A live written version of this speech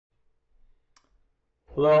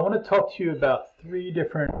Hello, I want to talk to you about three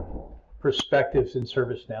different perspectives in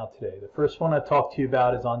ServiceNow today. The first one I talk to you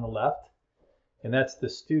about is on the left, and that's the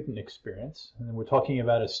student experience. And we're talking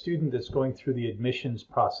about a student that's going through the admissions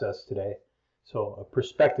process today, so a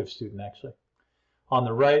prospective student actually. On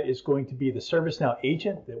the right is going to be the ServiceNow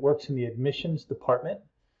agent that works in the admissions department.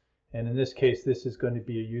 And in this case, this is going to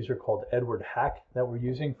be a user called Edward Hack that we're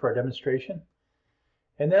using for our demonstration.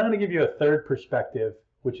 And then I'm going to give you a third perspective,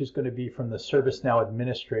 which is going to be from the ServiceNow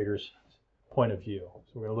administrator's point of view.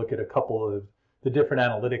 So we're going to look at a couple of the different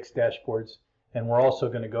analytics dashboards, and we're also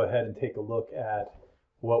going to go ahead and take a look at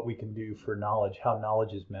what we can do for knowledge, how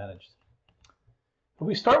knowledge is managed. If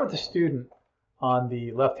we start with the student on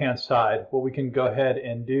the left-hand side, what we can go ahead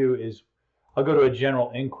and do is I'll go to a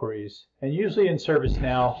general inquiries, and usually in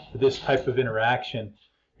ServiceNow for this type of interaction,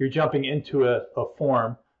 you're jumping into a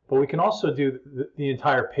form, but we can also do the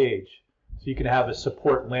entire page. So you can have a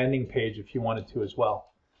support landing page if you wanted to as well.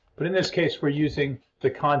 But in this case, we're using the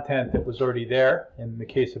content that was already there in the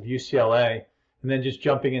case of UCLA, and then just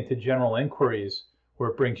jumping into general inquiries where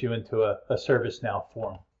it brings you into a ServiceNow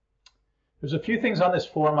form. There's a few things on this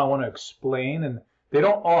form I want to explain, and they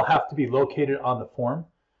don't all have to be located on the form.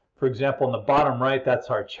 For example, in the bottom right, that's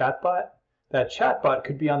our chatbot. That chatbot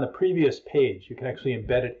could be on the previous page. You can actually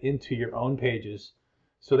embed it into your own pages.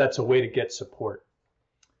 So that's a way to get support.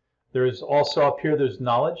 There's also up here, there's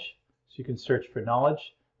knowledge, so you can search for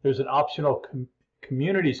knowledge. There's an optional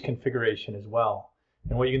communities configuration as well.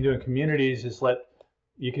 And what you can do in communities is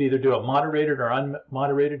you can either do a moderated or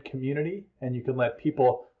unmoderated community, and you can let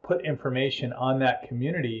people put information on that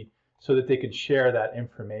community so that they can share that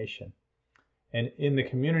information. And in the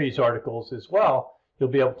communities articles as well, you'll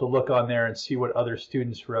be able to look on there and see what other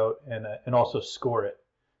students wrote and also score it.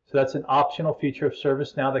 So that's an optional feature of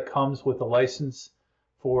ServiceNow that comes with a license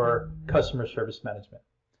for customer service management.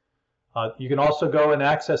 You can also go and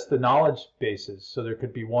access the knowledge bases. So there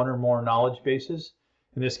could be one or more knowledge bases.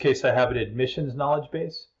 In this case, I have an admissions knowledge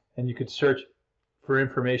base, and you could search for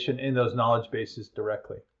information in those knowledge bases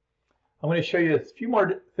directly. I'm going to show you a few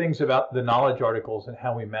more things about the knowledge articles and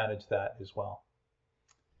how we manage that as well.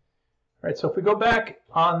 All right, so if we go back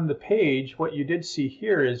on the page, what you did see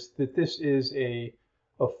here is that this is a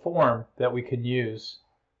form that we can use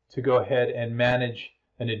to go ahead and manage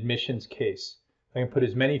an admissions case. I can put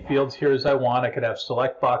as many fields here as I want. I could have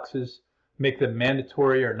select boxes, make them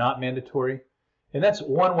mandatory or not mandatory. And that's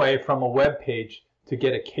one way from a web page to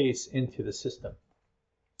get a case into the system.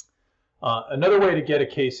 Another way to get a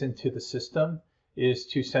case into the system is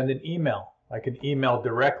to send an email. I can email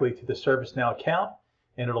directly to the ServiceNow account,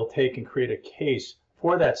 and it'll take and create a case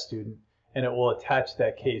for that student, and it will attach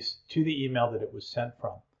that case to the email that it was sent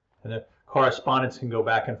from. And the correspondence can go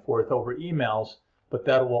back and forth over emails, but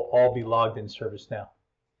that will all be logged in ServiceNow. All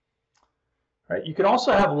right, you can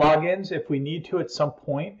also have logins if we need to at some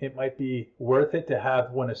point. It might be worth it to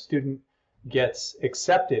have when a student gets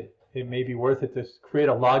accepted. It may be worth it to create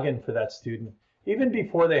a login for that student even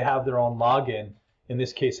before they have their own login, in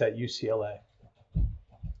this case at UCLA.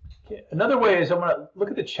 Okay, another way is I'm going to look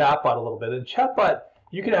at the chatbot a little bit. In chatbot,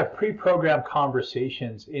 you can have pre-programmed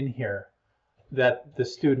conversations in here that the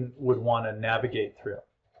student would want to navigate through.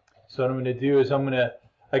 So what I'm going to do is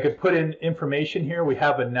I could put in information here. We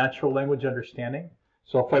have a natural language understanding.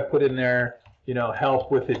 So if I put in there, help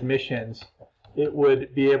with admissions, it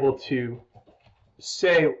would be able to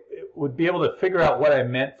figure out what I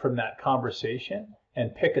meant from that conversation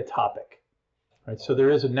and pick a topic. Right? So there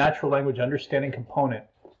is a natural language understanding component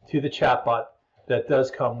to the chatbot that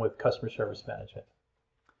does come with customer service management.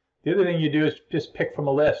 The other thing you do is just pick from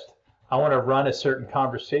a list. I want to run a certain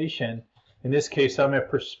conversation. In this case, I'm a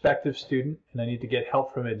prospective student, and I need to get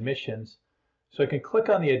help from admissions. So I can click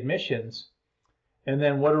on the admissions, and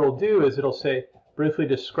then what it'll do is it'll say, briefly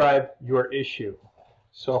describe your issue.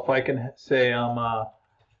 So if I can say I'm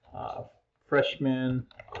freshman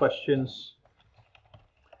questions,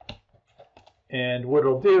 and what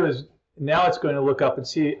it'll do is now it's going to look up and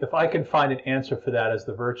see if I can find an answer for that as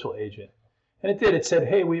the virtual agent. And it did. It said,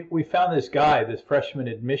 hey, we found this guide, this freshman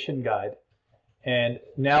admission guide. And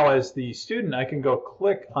now as the student, I can go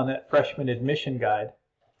click on that freshman admission guide,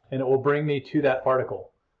 and it will bring me to that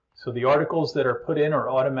article. So the articles that are put in are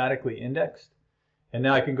automatically indexed. And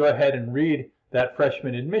now I can go ahead and read that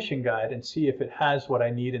freshman admission guide and see if it has what I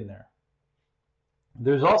need in there.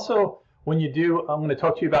 There's also, when you do, I'm going to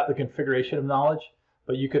talk to you about the configuration of knowledge,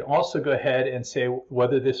 but you can also go ahead and say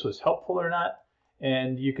whether this was helpful or not.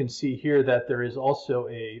 And you can see here that there is also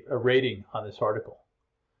a rating on this article.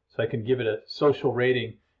 So I can give it a social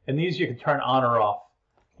rating, and these you can turn on or off.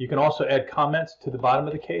 You can also add comments to the bottom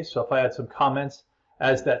of the case. So if I add some comments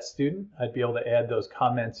as that student, I'd be able to add those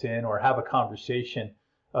comments in or have a conversation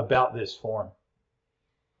about this form.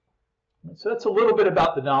 So that's a little bit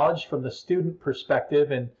about the knowledge from the student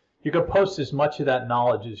perspective, and you can post as much of that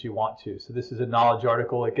knowledge as you want to. So this is a knowledge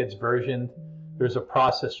article. It gets versioned. There's a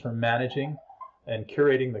process for managing and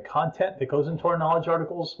curating the content that goes into our knowledge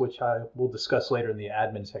articles, which I will discuss later in the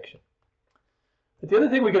admin section. But the other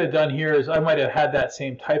thing we could have done here is I might have had that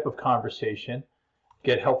same type of conversation,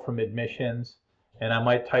 get help from admissions, and I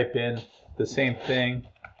might type in the same thing,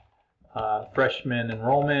 freshman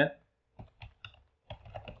enrollment,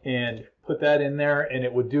 and put that in there, and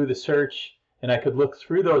it would do the search, and I could look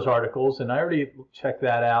through those articles, and I already checked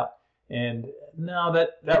that out, and no,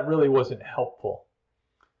 that really wasn't helpful.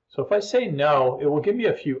 So if I say no, it will give me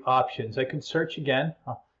a few options. I can search again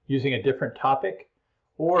using a different topic,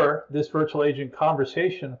 or this virtual agent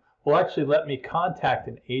conversation will actually let me contact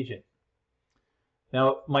an agent.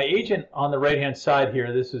 Now, my agent on the right-hand side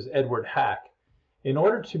here, this is Edward Hack. In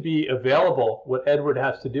order to be available, what Edward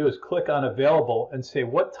has to do is click on available and say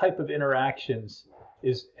what type of interactions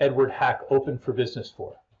is Edward Hack open for business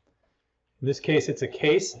for. In this case, it's a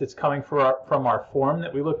case that's coming from our form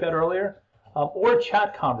that we looked at earlier, or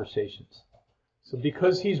chat conversations. So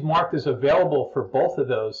because he's marked as available for both of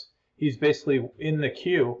those, he's basically in the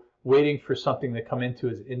queue waiting for something to come into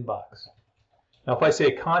his inbox. Now, if I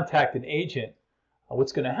say contact an agent,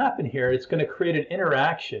 what's going to happen here, it's going to create an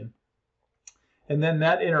interaction, and then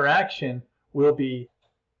that interaction will be,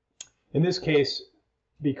 in this case,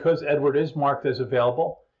 because Edward is marked as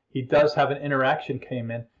available, he does have an interaction came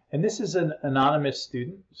in, and this is an anonymous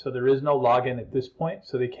student, so there is no login at this point,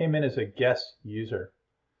 so they came in as a guest user.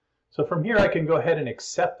 So from here I can go ahead and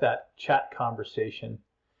accept that chat conversation,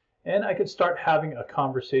 and I could start having a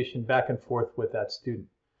conversation back and forth with that student.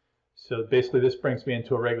 So basically this brings me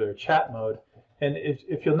into a regular chat mode. And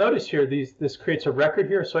if you'll notice here, this creates a record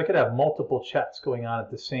here, so I could have multiple chats going on at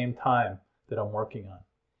the same time that I'm working on.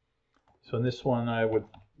 So in this one, I would,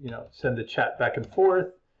 send the chat back and forth,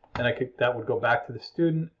 and that would go back to the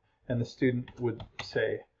student, and the student would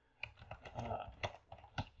say,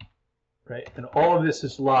 right? And all of this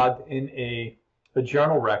is logged in a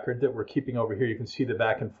journal record that we're keeping over here. You can see the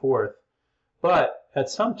back and forth. But at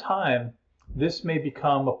some time, this may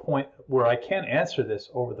become a point where I can't answer this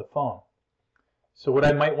over the phone. So what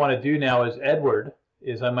I might want to do now as Edward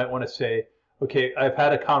is I might want to say, okay, I've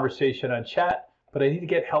had a conversation on chat, but I need to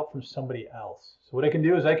get help from somebody else. So what I can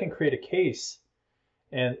do is I can create a case,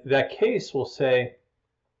 and that case will say,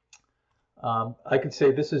 I could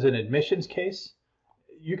say this is an admissions case.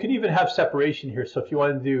 You can even have separation here. So if you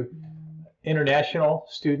want to do international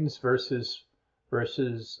students versus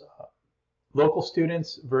local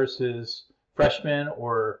students versus freshmen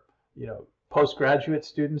or postgraduate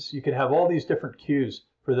students, you can have all these different queues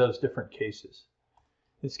for those different cases.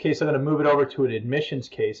 In this case, I'm going to move it over to an admissions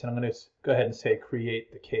case, and I'm going to go ahead and say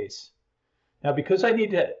create the case. Now, because I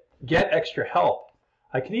need to get extra help,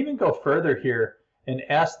 I can even go further here and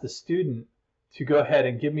ask the student to go ahead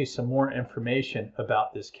and give me some more information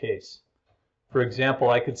about this case. For example,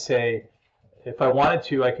 I could say, if I wanted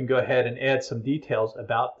to, I can go ahead and add some details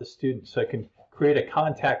about the student. So I can create a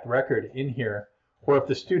contact record in here, or if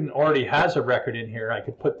the student already has a record in here, I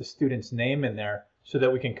could put the student's name in there so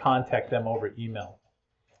that we can contact them over email.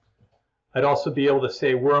 I'd also be able to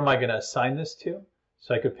say, where am I going to assign this to?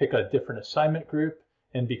 So I could pick a different assignment group,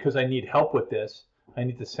 and because I need help with this, I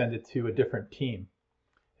need to send it to a different team.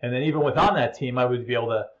 And then even within that team, I would be able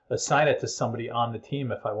to assign it to somebody on the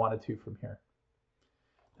team if I wanted to from here.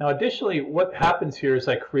 Now additionally, what happens here is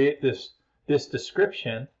I create this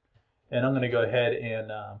description, and I'm going to go ahead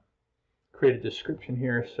and create a description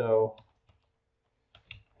here. So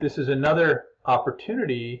this is another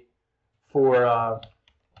opportunity for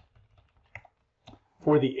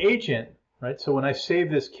the agent, right? So when I save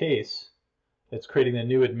this case, it's creating a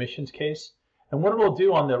new admissions case. And what it will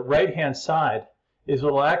do on the right-hand side is it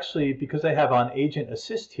will actually, because I have on Agent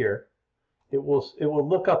Assist here, it will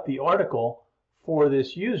look up the article for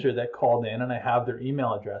this user that called in, and I have their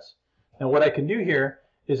email address. Now what I can do here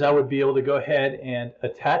is I would be able to go ahead and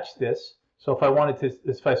attach this. So if I wanted to,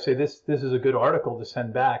 if I say this is a good article to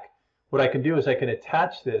send back, what I can do is I can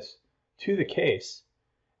attach this to the case.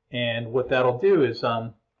 And what that'll do is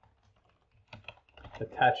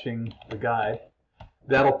attaching the guide,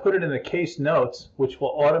 that'll put it in the case notes, which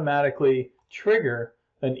will automatically trigger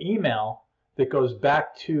an email that goes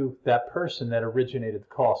back to that person that originated the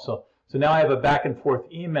call. So now I have a back and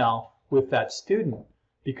forth email with that student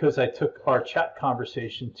because I took our chat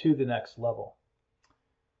conversation to the next level.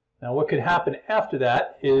 Now what could happen after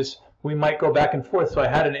that is we might go back and forth. So I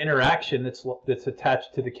had an interaction that's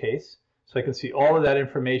attached to the case. So I can see all of that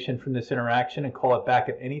information from this interaction and call it back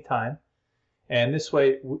at any time. And this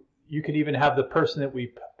way, you could even have the person that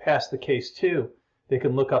we pass the case to, they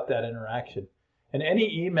can look up that interaction. And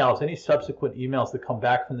any emails, any subsequent emails that come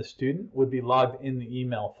back from the student would be logged in the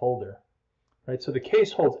email folder. Right? So the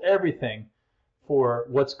case holds everything for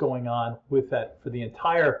what's going on with that for the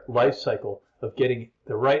entire life cycle of getting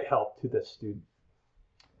the right help to the student.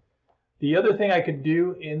 The other thing I could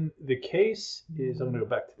do in the case is, I'm going to go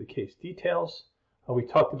back to the case details. We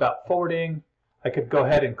talked about forwarding. I could go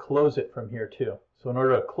ahead and close it from here too. So in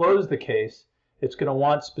order to close the case, it's going to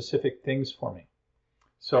want specific things for me.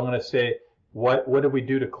 So I'm going to say, what did we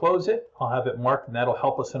do to close it? I'll have it marked, and that'll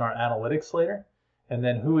help us in our analytics later. And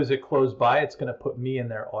then who is it closed by? It's going to put me in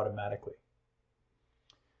there automatically.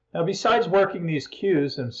 Now, besides working these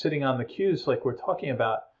queues and sitting on the queues like we're talking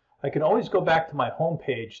about, I can always go back to my home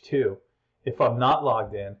page too if I'm not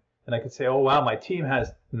logged in, and I could say, oh wow, my team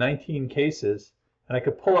has 19 cases, and I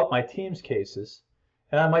could pull up my team's cases,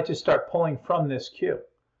 and I might just start pulling from this queue.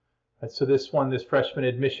 Right, so this one, this freshman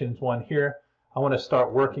admissions one here, I want to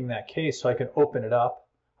start working that case, so I can open it up.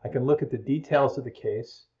 I can look at the details of the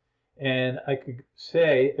case, and I could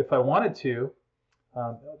say, if I wanted to,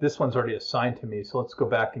 this one's already assigned to me, so let's go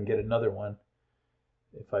back and get another one.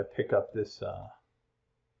 If I pick up this,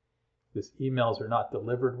 this emails are not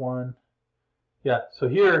delivered one. Yeah, so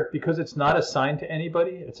here, because it's not assigned to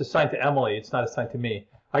anybody, it's assigned to Emily, it's not assigned to me.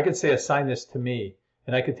 I could say assign this to me,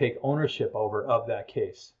 and I could take ownership over of that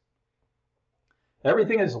case.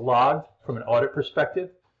 Everything is logged from an audit perspective.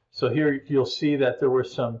 So here you'll see that there were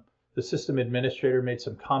the system administrator made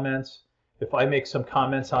some comments. If I make some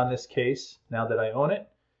comments on this case, now that I own it,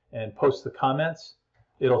 and post the comments,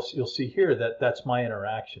 you'll see here that that's my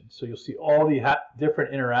interaction. So you'll see all the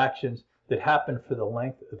different interactions that happen for the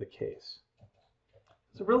length of the case.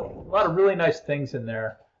 There's a lot of really nice things in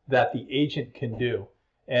there that the agent can do.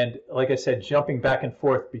 And like I said, jumping back and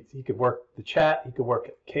forth, he could work the chat, he could work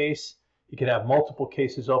a case, he could have multiple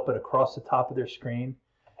cases open across the top of their screen.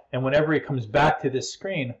 And whenever he comes back to this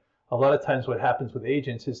screen, a lot of times what happens with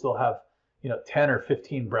agents is they'll have 10 or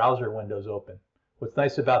 15 browser windows open. What's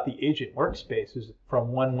nice about the agent workspace is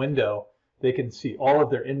from one window, they can see all of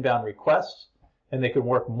their inbound requests, and they can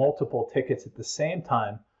work multiple tickets at the same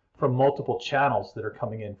time from multiple channels that are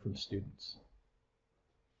coming in from students.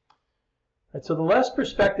 Right, so the last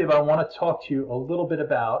perspective I want to talk to you a little bit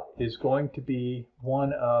about is going to be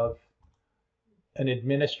one of an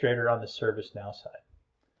administrator on the ServiceNow side.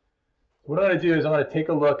 What I'm going to do is I'm going to take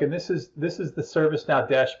a look, and this is the ServiceNow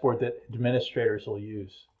dashboard that administrators will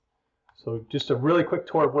use. So just a really quick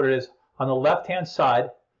tour of what it is. On the left-hand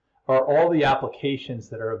side are all the applications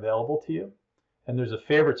that are available to you, and there's a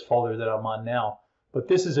favorites folder that I'm on now. But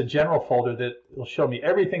this is a general folder that will show me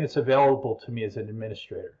everything that's available to me as an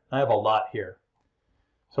administrator. I have a lot here.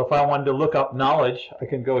 So if I wanted to look up knowledge, I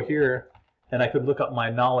can go here and I could look up my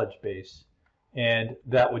knowledge base. And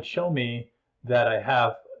that would show me that I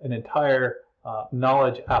have an entire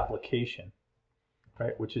knowledge application,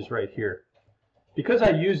 right, which is right here. Because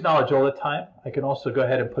I use knowledge all the time, I can also go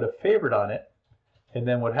ahead and put a favorite on it. And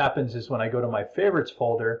then what happens is when I go to my favorites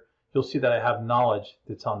folder, you'll see that I have knowledge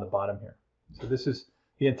that's on the bottom here. So this is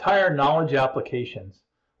the entire knowledge applications.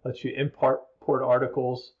 Lets you import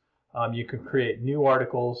articles. You can create new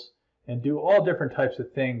articles and do all different types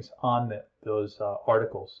of things on those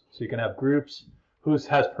articles. So you can have groups, who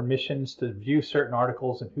has permissions to view certain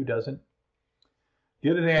articles and who doesn't.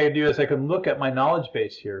 The other thing I can do is I can look at my knowledge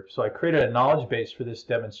base here. So I created a knowledge base for this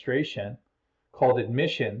demonstration called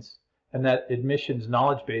admissions, and that admissions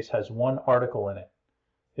knowledge base has one article in it.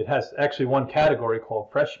 It has actually one category called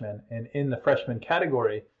freshman, and in the freshman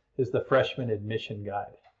category is the freshman admission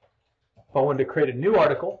guide. If I wanted to create a new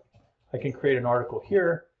article, I can create an article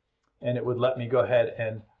here, and it would let me go ahead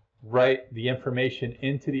and write the information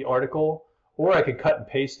into the article, or I could cut and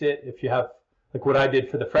paste it. If you have, like what I did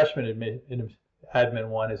for the freshman admin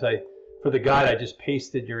one, is for the guide, I just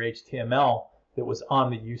pasted your HTML that was on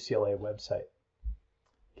the UCLA website.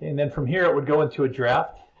 Okay, and then from here it would go into a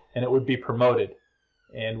draft, and it would be promoted.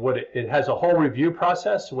 And what it has a whole review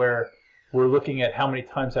process where we're looking at how many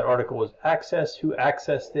times that article was accessed, who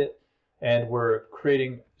accessed it, and we're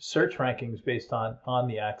creating search rankings based on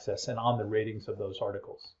the access and on the ratings of those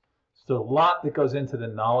articles. So there's a lot that goes into the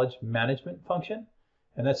knowledge management function,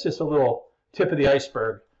 and that's just a little tip of the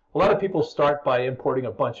iceberg. A lot of people start by importing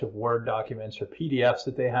a bunch of Word documents or PDFs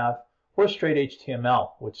that they have, or straight HTML,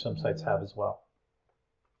 which some sites have as well.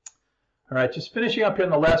 All right, just finishing up here in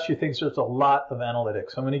the last few things, there's a lot of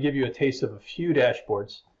analytics. I'm going to give you a taste of a few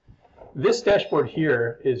dashboards. This dashboard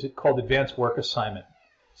here is called Advanced Work Assignment.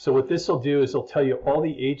 So what this will do is it'll tell you all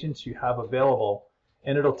the agents you have available,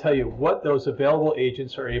 and it'll tell you what those available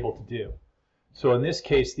agents are able to do. So in this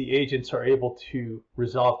case, the agents are able to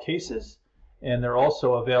resolve cases, and they're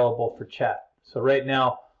also available for chat. So right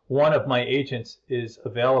now, one of my agents is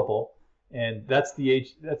available, and that's the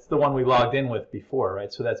one we logged in with before,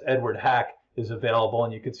 right? So that's Edward Hack is available,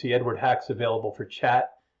 and you can see Edward Hack's available for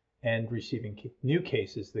chat and receiving new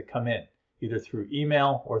cases that come in, either through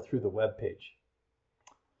email or through the web page.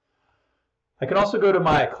 I can also go to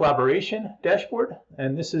my collaboration dashboard,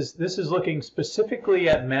 and this is looking specifically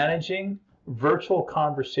at managing virtual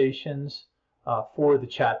conversations for the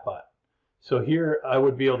chatbot. So here I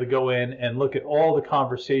would be able to go in and look at all the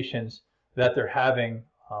conversations that they're having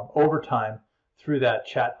over time through that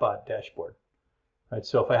chatbot dashboard. Right,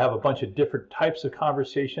 so if I have a bunch of different types of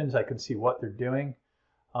conversations, I can see what they're doing.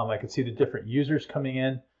 I can see the different users coming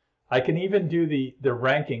in. I can even do the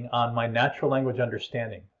ranking on my natural language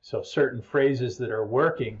understanding. So certain phrases that are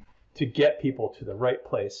working to get people to the right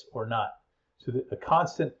place or not. So a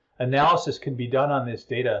constant analysis can be done on this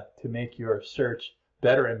data to make your search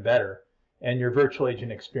better and better, and your virtual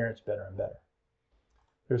agent experience better and better.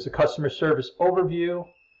 There's a customer service overview,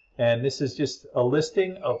 and this is just a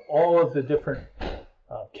listing of all of the different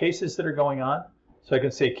cases that are going on. So I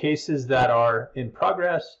can say cases that are in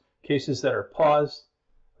progress, cases that are paused,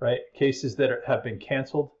 right? Cases that have been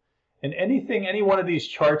canceled. And any one of these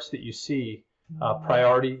charts that you see,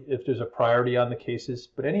 priority, if there's a priority on the cases,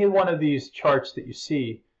 but any one of these charts that you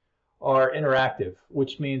see are interactive,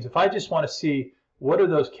 which means if I just want to see what are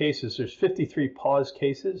those cases, there's 53 paused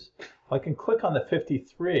cases, I can click on the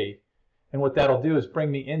 53, and what that'll do is bring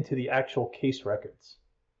me into the actual case records.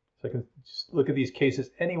 So I can just look at these cases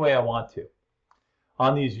any way I want to.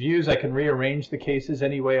 On these views, I can rearrange the cases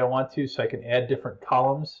any way I want to, so I can add different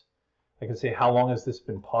columns. I can say how long has this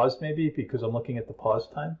been paused maybe, because I'm looking at the pause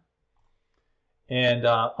time. And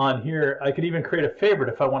on here, I could even create a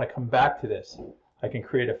favorite if I want to come back to this. I can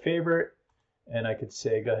create a favorite, and I could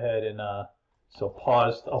say go ahead and so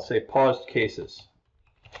paused, I'll say paused cases.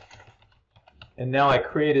 And now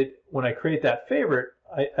when I create that favorite,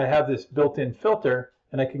 I have this built-in filter,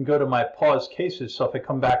 and I can go to my paused cases. So if I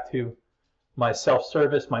come back to my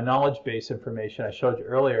self-service, my knowledge base information I showed you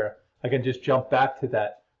earlier, I can just jump back to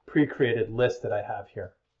that pre-created list that I have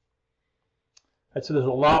here. Right, so there's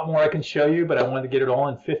a lot more I can show you, but I wanted to get it all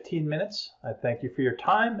in 15 minutes. I thank you for your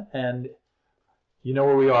time, and you know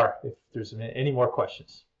where we are if there's any more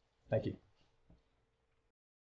questions. Thank you.